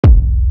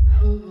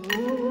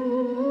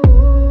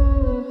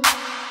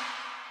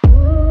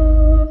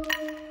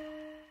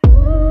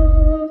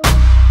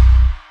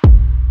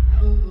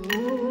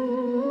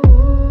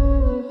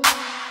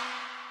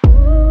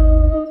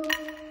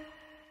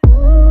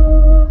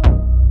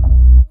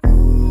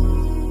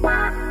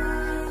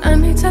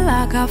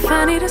got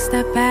funny to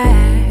step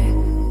back.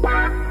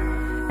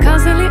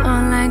 Constantly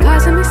online,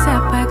 causing me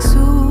setbacks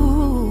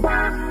too.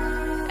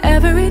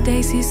 Every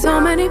day see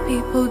so many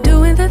people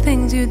doing the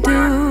things you do,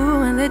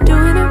 and they're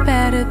doing it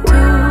better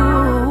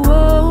too.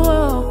 Whoa,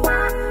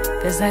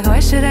 whoa. Feels like, why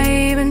should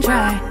I even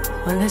try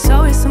when there's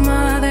always some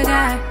other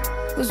guy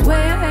who's way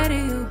ahead of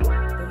you?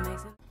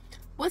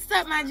 What's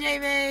up, my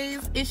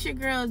Javis? It's your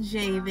girl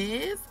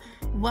Javis.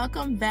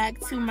 Welcome back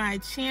to my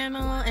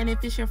channel, and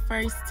if it's your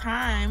first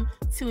time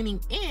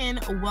tuning in,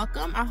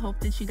 welcome. I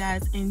hope that you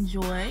guys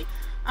enjoy.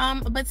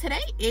 But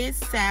today is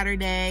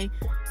Saturday.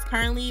 It's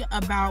currently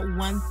about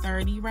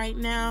 1:30 right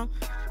now,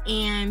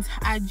 and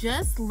I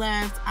just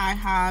left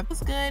IHOP. It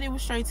was good. It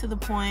was straight to the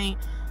point.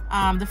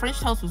 The French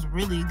toast was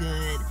really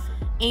good,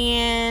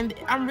 and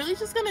I'm really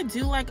just gonna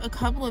do like a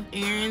couple of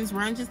errands,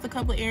 run just a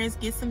couple of errands,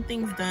 get some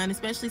things done,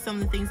 especially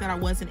some of the things that I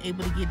wasn't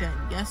able to get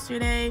done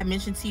yesterday. I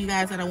mentioned to you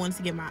guys that I wanted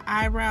to get my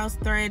eyebrows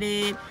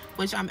threaded,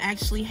 which I'm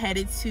actually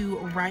headed to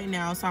right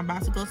now, so I'm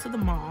about to go to the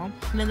mall.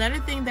 And another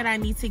thing that I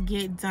need to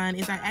get done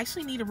is I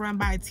actually need to run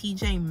by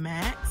TJ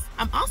Maxx.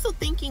 I'm also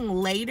thinking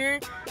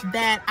later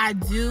that I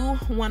do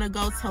want to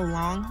go to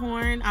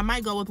Longhorn. I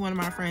might go with one of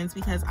my friends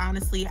because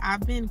honestly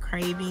I've been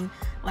craving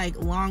like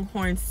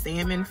Longhorn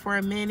salmon for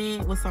a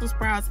minute with some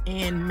sprouts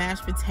and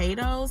mashed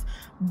potatoes,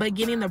 but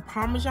getting the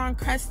Parmesan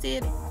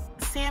crusted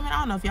salmon, I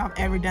don't know if y'all have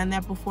ever done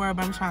that before,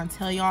 but I'm trying to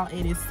tell y'all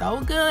it is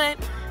so good.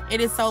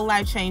 It is so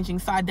life-changing,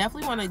 so I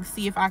definitely want to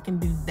see if I can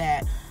do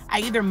that. I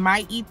either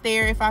might eat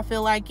there if I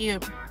feel like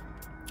it,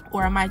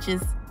 or I might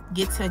just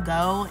get to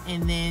go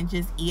and then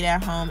just eat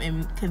at home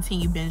and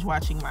continue binge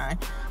watching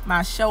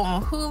my show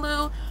on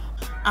Hulu.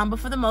 But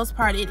for the most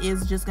part, it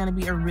is just going to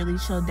be a really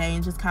chill day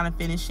and just kind of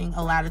finishing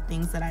a lot of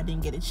things that I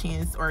didn't get a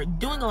chance, or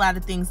doing a lot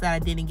of things that I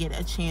didn't get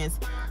a chance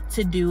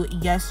to do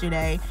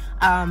yesterday.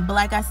 But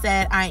like I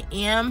said, I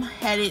am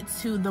headed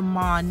to the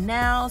mall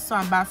now, so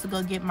I'm about to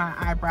go get my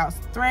eyebrows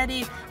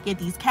threaded, get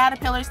these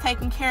caterpillars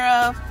taken care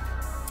of,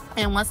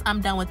 and once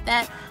I'm done with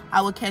that,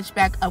 I will catch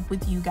back up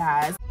with you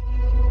guys.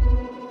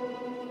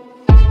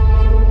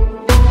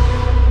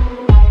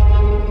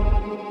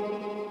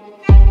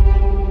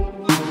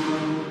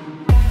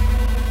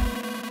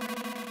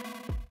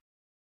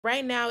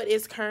 Right now it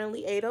is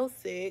currently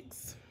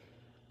 8:06,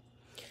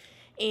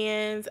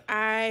 and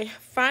I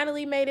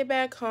finally made it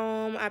back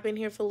home. I've been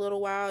here for a little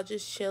while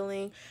just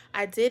chilling.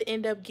 I did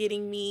end up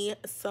getting me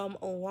some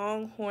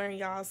Longhorn,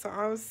 y'all, so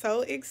I'm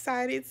so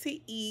excited to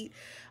eat.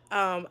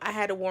 I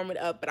had to warm it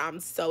up, but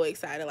I'm so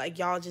excited. Like,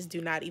 y'all just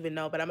do not even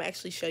know, but I'm gonna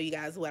actually show you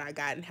guys what I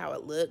got and how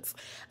it looks.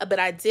 But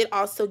I did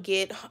also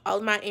get all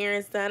of my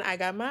errands done. I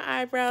got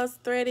my eyebrows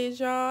threaded,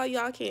 y'all.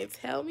 Y'all can't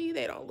tell me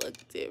they don't look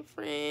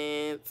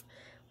different.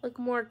 Look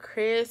more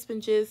crisp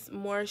and just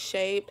more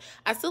shaped.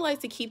 I still like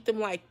to keep them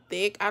like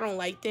thick. I don't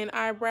like thin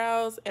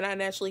eyebrows, and I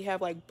naturally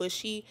have like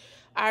bushy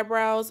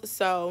eyebrows,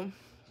 so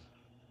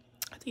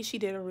I think she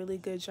did a really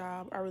good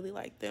job. I really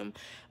like them.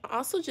 I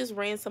also just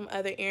ran some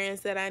other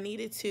errands that I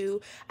needed to.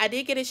 I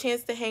did get a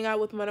chance to hang out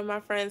with one of my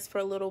friends for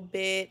a little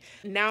bit.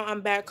 Now I'm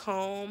back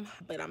home,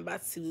 but I'm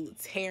about to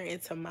tear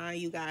into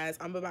mine, you guys.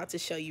 I'm about to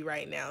show you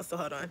right now, so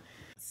hold on.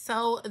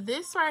 So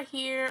this right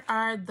here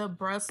are the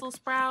Brussels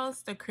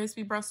sprouts, the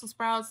crispy Brussels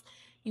sprouts.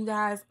 You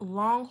guys,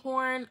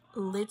 Longhorn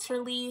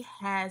literally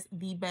has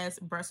the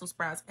best Brussels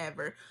sprouts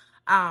ever.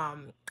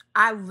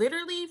 I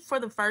literally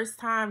for the first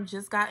time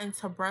just got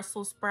into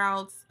Brussels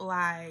sprouts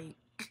like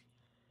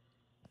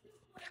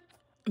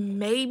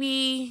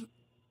maybe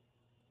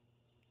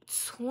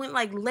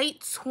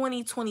late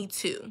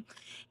 2022,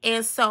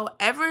 and so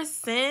ever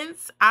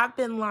since I've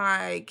been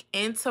like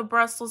into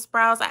Brussels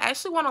sprouts. I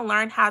actually want to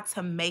learn how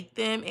to make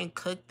them and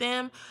cook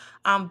them,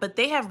 but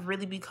they have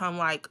really become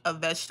like a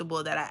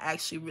vegetable that I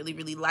actually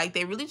really like.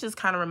 They really just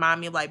kind of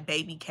remind me of like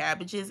baby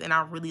cabbages, and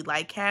I really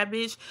like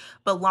cabbage,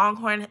 but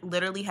Longhorn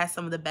literally has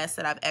some of the best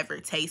that I've ever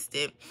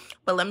tasted.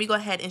 But let me go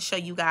ahead and show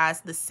you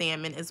guys the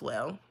salmon as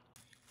well.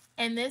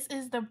 And this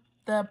is the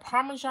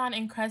Parmesan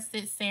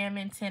encrusted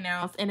salmon 10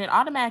 ounce, and it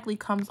automatically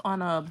comes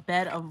on a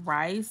bed of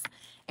rice,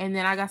 and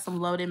then I got some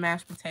loaded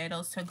mashed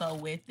potatoes to go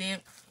with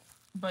it.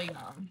 But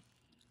y'all,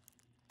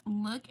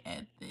 look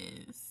at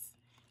this.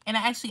 And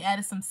I actually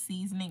added some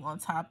seasoning on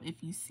top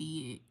if you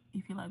see it,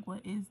 if you're like,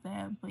 what is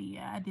that? But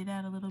yeah, I did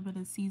add a little bit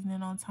of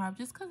seasoning on top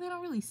just because they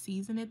don't really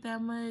season it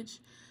that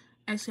much.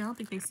 Actually, I don't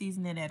think they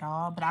season it at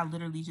all, but I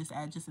literally just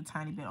add just a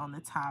tiny bit on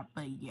the top.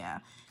 But yeah,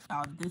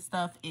 y'all, this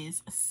stuff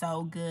is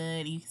so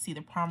good. You can see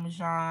the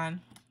Parmesan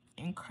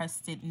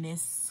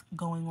encrustedness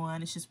going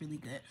on. It's just really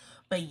good.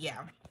 But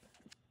yeah,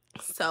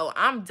 so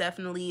I'm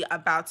definitely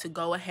about to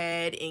go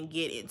ahead and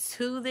get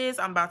into this.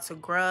 I'm about to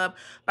grub,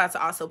 about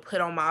to also put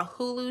on my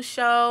Hulu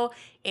show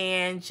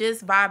and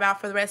just vibe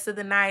out for the rest of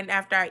the night. And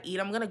after I eat,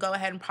 I'm going to go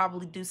ahead and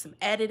probably do some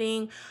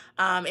editing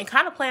and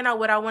kind of plan out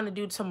what I want to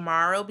do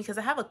tomorrow, because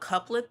I have a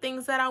couple of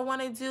things that I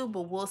want to do,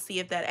 but we'll see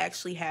if that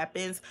actually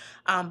happens.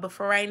 But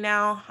for right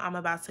now, I'm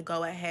about to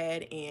go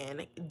ahead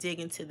and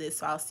dig into this.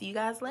 So I'll see you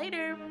guys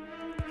later.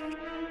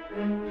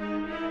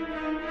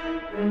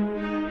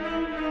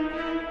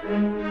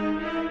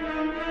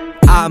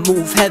 I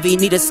move heavy,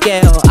 need a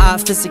scale. I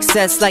feel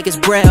success like it's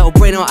Braille.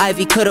 Brain on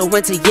Ivy, coulda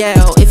went to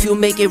Yale. If you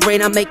make it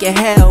rain, I make it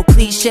hell.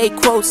 Cliche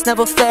quotes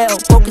never fail.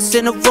 Focus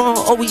in the wrong,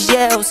 always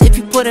yells. If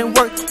you put in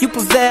work, you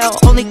prevail.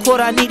 Only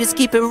quote I need is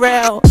keep it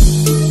real.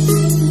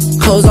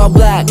 Clothes all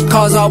black,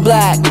 cars all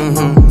black.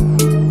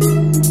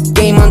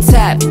 Game on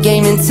tap,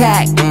 game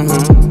intact.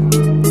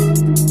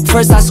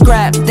 First I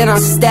scrap, then I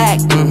stack.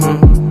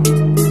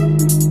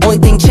 Only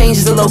thing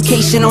changes the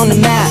location on the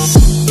map.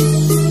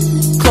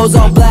 Clothes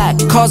all black,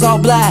 cars all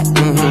black.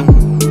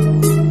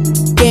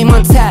 Game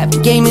on tap,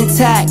 game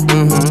intact.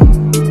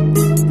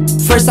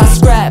 First I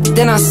scrap,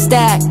 then I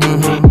stack.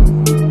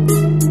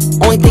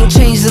 Only thing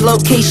changes the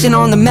location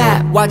on the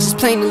map. Watches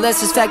plain and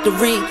Lester's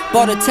factory.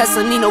 Bought a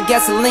Tesla, need no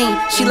gasoline.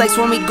 She likes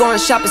when we go on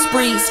shopping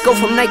sprees. Go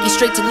from Nike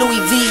straight to Louis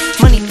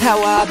V. Money,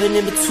 power, I've been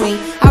in between.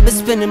 I've been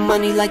spending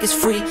money like it's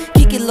free.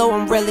 Kick it low,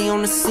 I'm rarely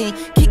on the scene.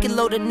 Kick it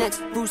low, the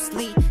next Bruce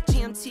Lee.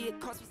 GMT, it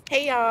costs me.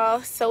 Hey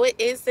y'all, so it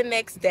is the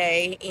next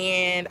day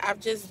and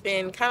I've just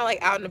been kind of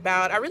like out and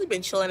about. I've really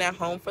been chilling at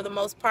home for the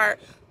most part,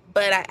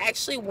 but I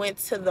actually went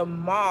to the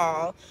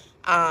mall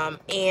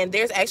and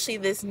there's actually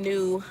this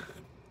new,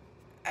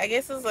 I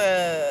guess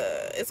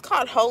it's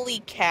called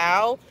Holy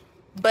Cow,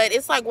 but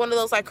it's like one of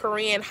those like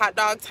Korean hot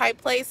dog type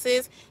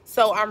places.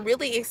 So I'm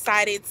really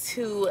excited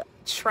to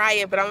try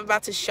it, but I'm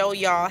about to show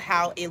y'all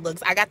how it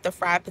looks. I got the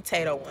fried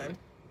potato one.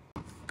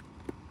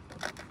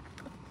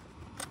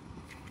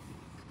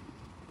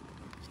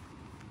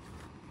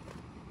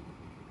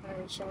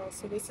 Alright y'all,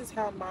 so this is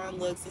how mine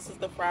looks. This is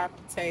the fried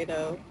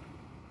potato.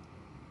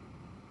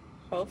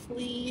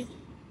 Hopefully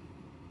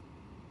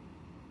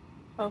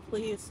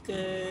it's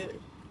good.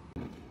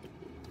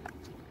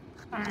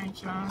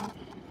 Alright y'all,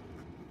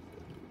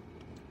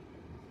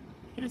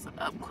 here's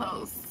up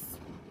close.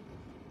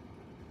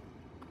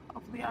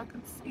 Hopefully y'all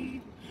can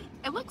see.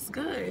 It looks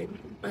good,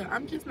 but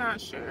I'm just not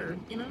sure,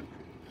 you know.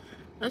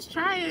 Let's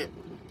try it.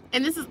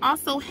 And this is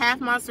also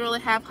half mozzarella,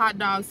 half hot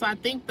dog. So I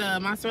think the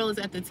mozzarella is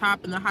at the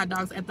top and the hot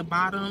dog's at the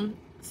bottom.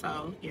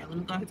 So yeah, let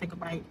me go ahead and take a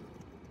bite.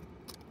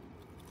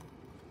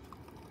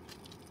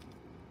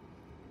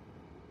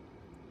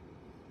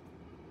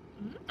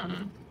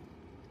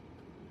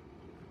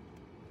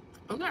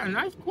 Okay,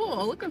 nice,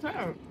 cool. Look at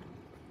that.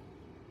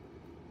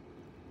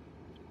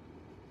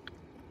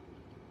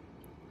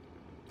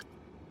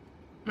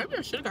 Maybe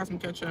I should have got some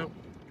ketchup.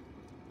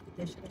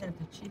 They should have had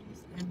the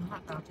cheese and the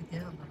hot dog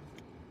together.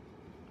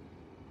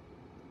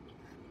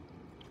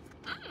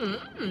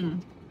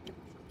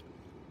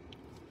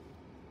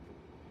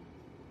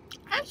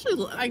 Actually,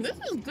 like, this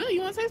is good.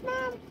 You want to taste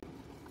mine?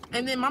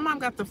 And then my mom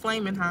got the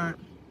flaming hot.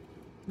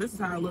 This is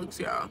how it looks,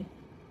 y'all.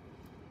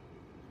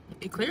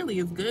 It clearly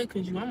is good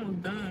because you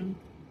almost done.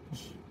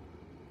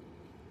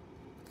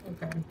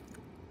 Okay.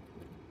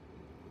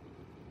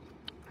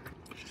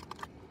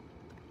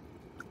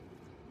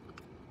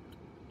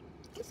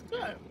 It's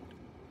good.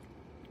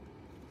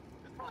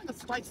 It's got like a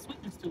slight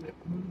sweetness to it.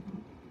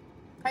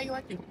 How you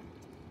like it?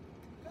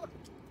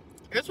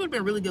 This would have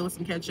been really good with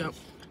some ketchup.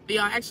 But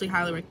y'all, actually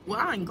highly well,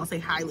 I ain't gonna say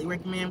highly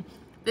recommend.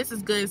 This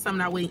is good.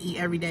 Something I wouldn't eat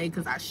every day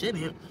because I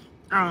shouldn't.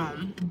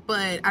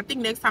 But I think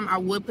next time I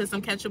would put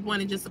some ketchup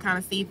on it just to kind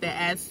of see if that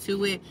adds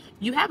to it.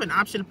 You have an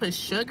option to put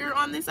sugar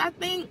on this, I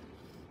think,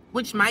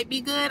 which might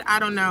be good. I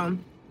don't know.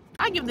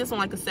 I give this one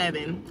like a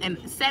 7 and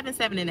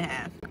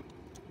 7.5.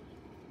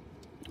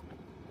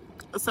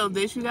 So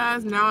this, you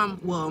guys, now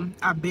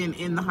I've been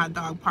in the hot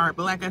dog part,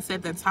 but like I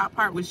said, the top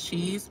part was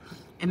cheese,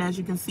 and as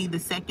you can see, the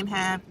second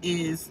half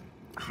is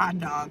hot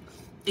dog.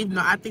 Even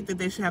though I think that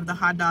they should have the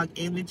hot dog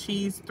and the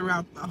cheese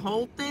throughout the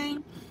whole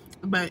thing,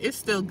 but it's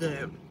still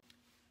good.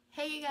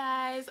 Hey you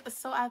guys,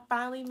 so I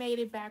finally made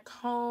it back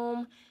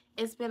home.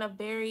 It's been a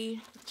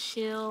very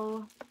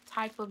chill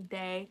type of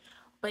day,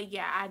 but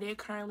yeah, I did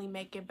currently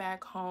make it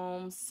back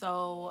home.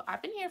 So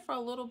I've been here for a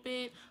little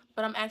bit,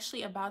 but I'm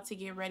actually about to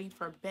get ready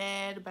for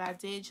bed. But I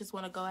did just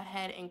want to go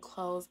ahead and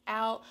close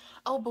out.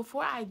 Oh,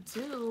 before I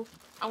do,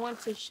 I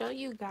want to show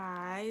you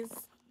guys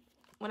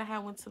when I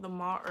went to the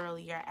mall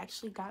earlier. I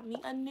actually got me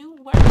a new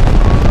work.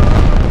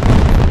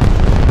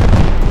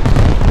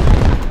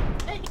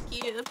 Thank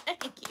you.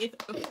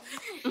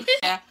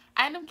 Yeah,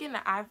 I ended up getting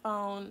an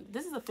iPhone.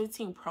 This is a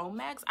 15 Pro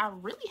Max. I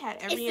really had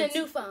every. It's the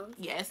new phone.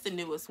 Yeah, it's the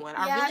newest one.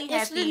 Yeah, I really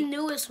had it's the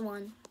newest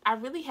one. I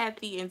really had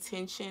the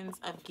intentions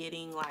of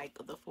getting like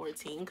the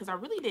 14 because I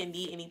really didn't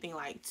need anything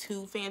like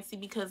too fancy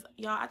because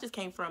y'all, I just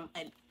came from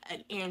an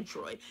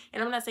Android,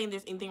 and I'm not saying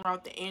there's anything wrong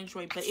with the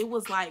Android, but it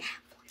was like,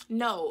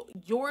 no,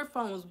 your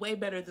phone was way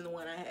better than the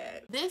one I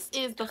had. This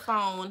is the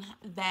phone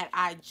that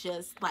I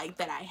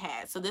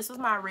had. So this was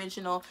my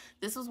original.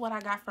 This was what I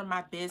got from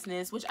my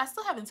business, which I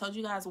still haven't told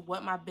you guys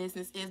what my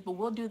business is, but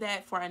we'll do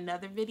that for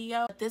another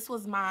video. This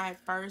was my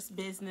first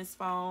business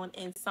phone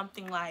and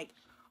something like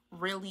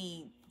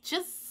really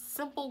just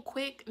simple,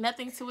 quick,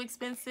 nothing too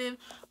expensive.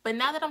 But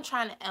now that I'm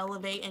trying to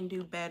elevate and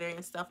do better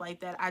and stuff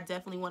like that, I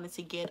definitely wanted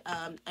to get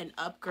an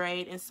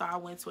upgrade, and so I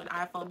went to an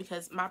iPhone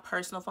because my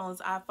personal phone is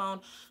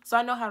iPhone, so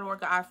I know how to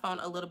work an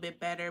iPhone a little bit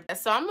better.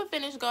 So I'm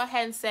gonna go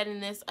ahead and setting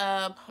this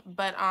up.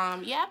 But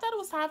yeah, I thought it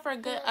was time for a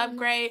good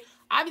upgrade.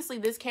 Obviously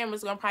this camera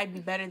is gonna probably be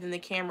better than the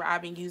camera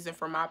I've been using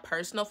for my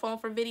personal phone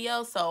for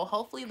videos, so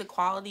hopefully the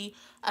quality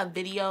of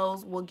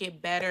videos will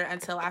get better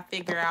until I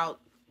figure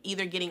out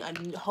either getting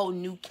a whole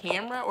new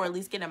camera or at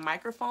least get a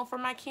microphone for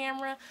my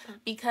camera,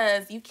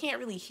 because you can't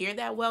really hear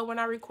that well when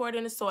I record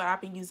in it, so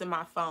I've been using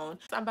my phone.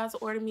 So I'm about to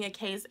order me a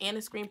case and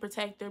a screen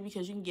protector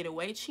because you can get it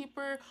way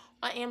cheaper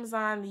on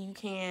Amazon than you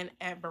can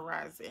at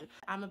Verizon.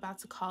 I'm about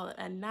to call it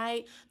a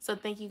night, so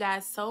thank you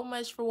guys so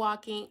much for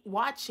watching.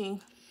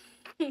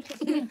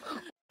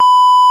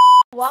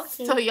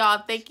 So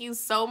y'all, thank you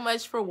so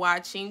much for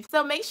watching.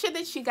 So make sure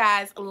that you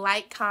guys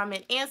like,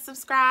 comment, and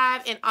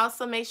subscribe, and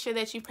also make sure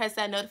that you press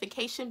that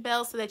notification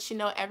bell so that you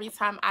know every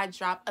time I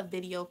drop a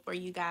video for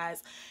you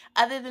guys.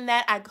 Other than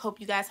that, I hope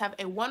you guys have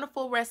a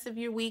wonderful rest of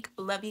your week.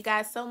 Love you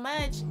guys so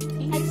much.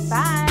 Peace.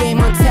 Bye. Game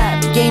on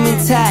tap, game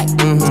intact.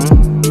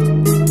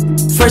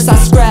 First I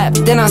scrap,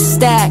 then I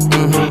stack.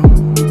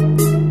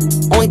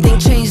 Only thing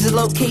changed the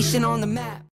location on the map.